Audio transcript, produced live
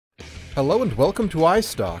Hello and welcome to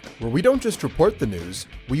iStalk, where we don't just report the news,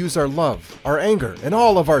 we use our love, our anger, and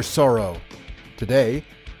all of our sorrow. Today,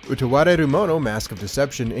 Utawarerumono Mask of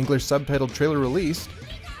Deception English subtitled trailer released,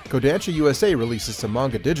 Kodansha USA releases some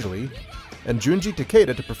manga digitally, and Junji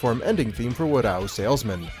Takeda to perform ending theme for Warau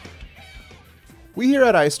Salesman. We here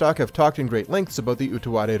at iStalk have talked in great lengths about the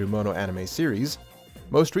Utawarerumono anime series,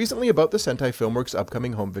 most recently about the Sentai Filmworks'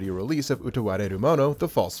 upcoming home video release of Utawarerumono The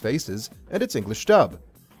False Faces and its English dub.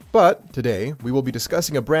 But today, we will be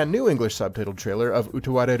discussing a brand new English subtitled trailer of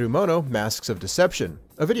Utawarerumono Masks of Deception,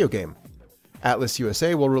 a video game. Atlus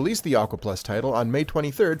USA will release the Aqua Plus title on May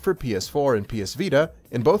 23rd for PS4 and PS Vita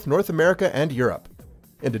in both North America and Europe.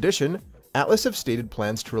 In addition, Atlus have stated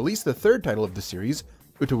plans to release the third title of the series,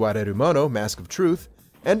 Utawarerumono Mask of Truth,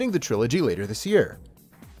 ending the trilogy later this year.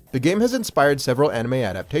 The game has inspired several anime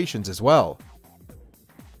adaptations as well.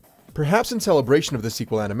 Perhaps in celebration of the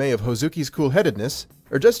sequel anime of Hozuki's cool-headedness,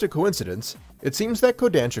 or just a coincidence, it seems that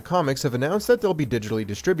Kodansha Comics have announced that they'll be digitally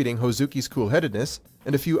distributing Hozuki's cool-headedness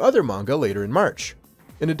and a few other manga later in March.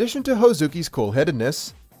 In addition to Hozuki's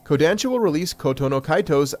cool-headedness, Kodansha will release Koto no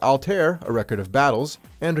Kaito's Altair, A Record of Battles,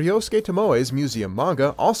 and Ryosuke Tomoe's Museum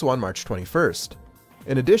manga also on March 21st.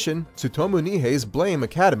 In addition, Tsutomu Nihei's Blame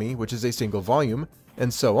Academy, which is a single volume,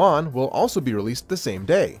 and so on, will also be released the same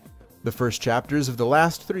day. The first chapters of the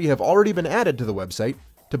last three have already been added to the website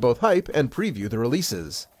to both hype and preview the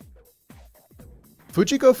releases.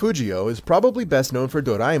 Fujiko Fujio is probably best known for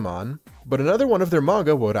Doraemon, but another one of their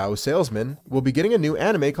manga, Warau Salesman, will be getting a new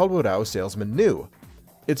anime called Warau Salesman New.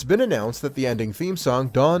 It's been announced that the ending theme song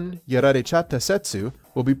Don Yararechatta Setsu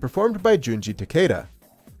will be performed by Junji Takeda.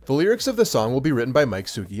 The lyrics of the song will be written by Mike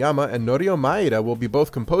Sugiyama, and Norio Maeda will be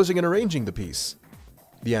both composing and arranging the piece.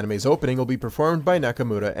 The anime's opening will be performed by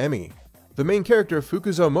Nakamura Emi. The main character,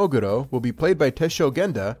 Fukuzo Moguro, will be played by Tesho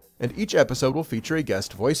Genda, and each episode will feature a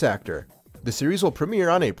guest voice actor. The series will premiere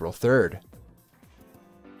on April 3rd.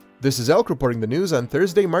 This is Elk reporting the news on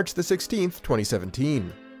Thursday, March the 16th,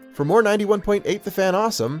 2017. For more 91.8 The Fan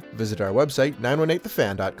awesome, visit our website,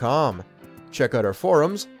 918thefan.com. Check out our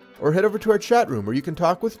forums, or head over to our chat room where you can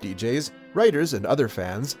talk with DJs, writers, and other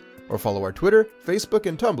fans, or follow our Twitter, Facebook,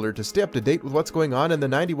 and Tumblr to stay up to date with what's going on in the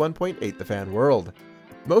 91.8 The Fan world.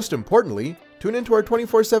 Most importantly, tune into our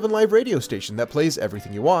 24/7 live radio station that plays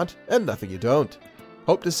everything you want and nothing you don't.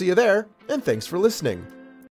 Hope to see you there, and thanks for listening.